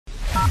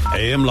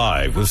AM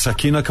Live with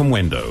Sakina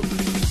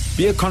Kamwendo.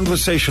 Be a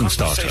conversation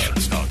starter.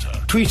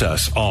 Tweet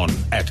us on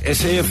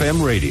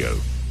 @SAFM Radio.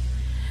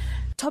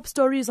 Top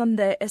stories on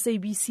the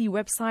SABC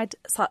website.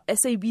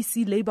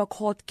 SABC Labour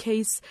Court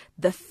case,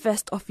 the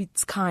first of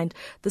its kind.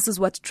 This is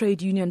what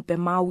trade union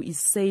Bemau is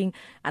saying.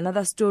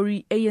 Another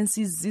story,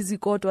 ANC's Zizi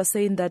Kodwa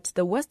saying that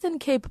the Western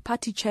Cape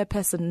Party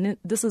chairperson,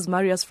 this is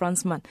Marius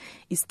Fransman,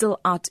 is still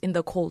out in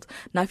the cold.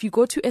 Now, if you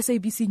go to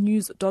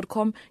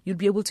sabcnews.com, you'll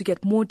be able to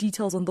get more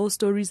details on those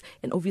stories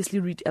and obviously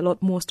read a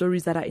lot more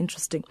stories that are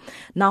interesting.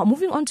 Now,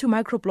 moving on to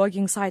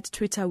microblogging site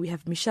Twitter, we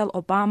have Michelle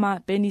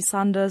Obama, Bernie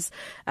Sanders,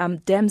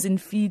 Dems in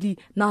Philly.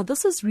 Now,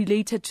 this is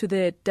related to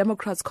the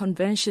Democrats'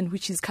 convention,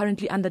 which is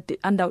currently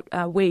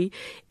underway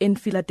in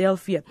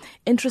Philadelphia.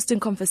 Interesting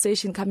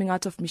conversation coming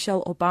out of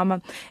Michelle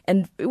Obama.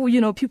 And,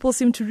 you know, people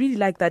seem to really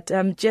like that.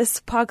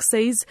 Jess Park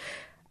says,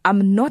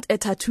 I'm not a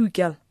tattoo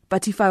girl,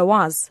 but if I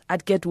was,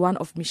 I'd get one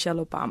of Michelle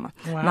Obama.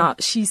 Wow. Now,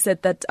 she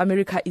said that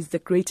America is the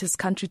greatest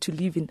country to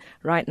live in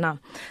right now.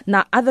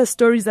 Now, other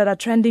stories that are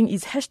trending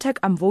is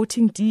 #I'm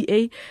voting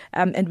DA,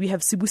 and we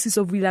have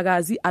Sibusiso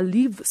Vilakazi. I'll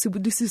leave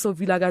Sibusiso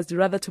Vilakazi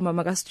rather to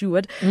Mamaga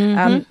Stewart.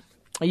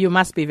 You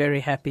must be very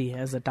happy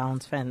as a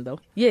Downs fan, though.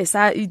 Yes,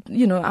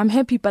 I'm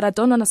happy, but I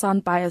don't want to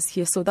sound biased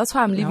here, so that's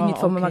why I'm leaving it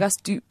for Mamaga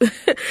Stew.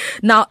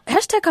 Now,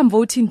 #I'm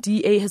voting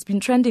DA has been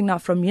trending now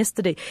from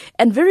yesterday,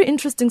 and very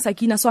interesting,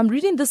 Sakina. So I'm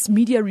reading this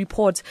media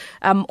report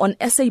on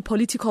SA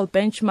Political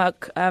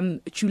Benchmark,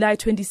 July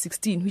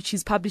 2016, which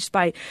is published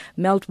by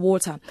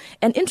Meltwater.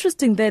 And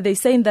interesting there, they're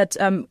saying that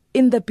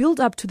in the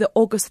build-up to the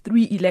August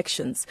 3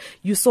 elections,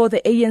 you saw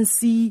the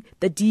ANC,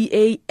 the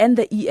DA, and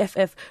the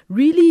EFF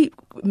really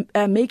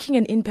making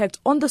an impact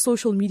on the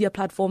social media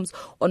platforms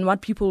on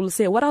what people will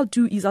say. What I'll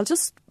do is I'll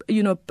just,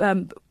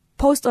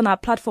 post on our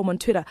platform on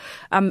Twitter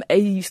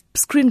a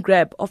screen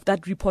grab of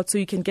that report so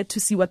you can get to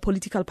see what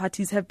political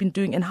parties have been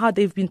doing and how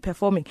they've been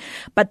performing.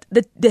 But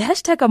the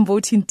 #I'm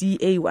voting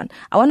DA one,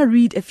 I want to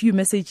read a few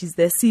messages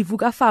there.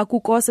 Sivuka Faku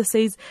Kosa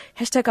says,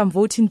 #I'm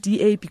voting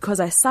DA because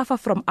I suffer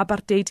from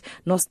apartheid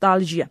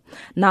nostalgia.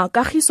 Now,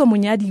 Kagiso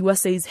Munyadiwa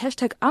says,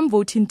 #I'm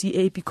voting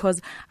DA because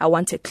I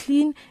want a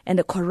clean and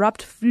a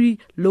corrupt-free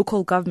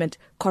local government.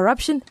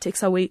 Corruption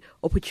takes away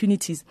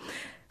opportunities.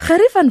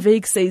 Gerrie van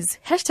Wyk says,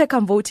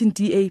 #I'm voting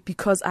DA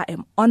because I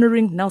am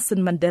honoring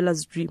Nelson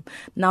Mandela's dream.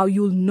 Now,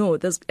 you'll know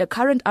there's a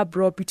current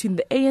uproar between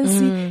the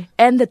ANC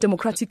and the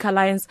Democratic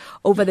Alliance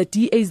over the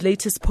DA's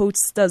latest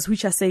posters,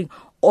 which are saying,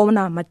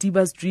 honor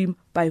Madiba's dream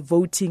by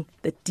voting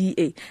the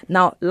DA.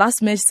 Now,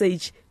 last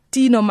message,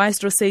 Tino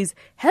Maestro says,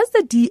 has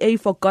the DA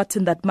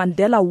forgotten that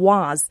Mandela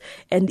was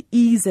and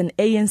is an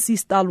ANC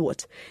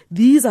stalwart?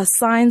 These are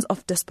signs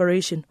of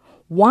desperation.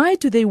 Why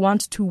do they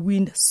want to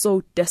win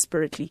so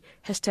desperately?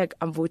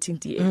 #I'm voting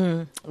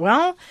DA.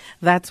 Well,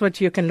 that's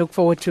what you can look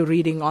forward to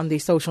reading on the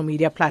social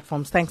media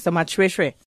platforms. Thanks so much, Shweshwe.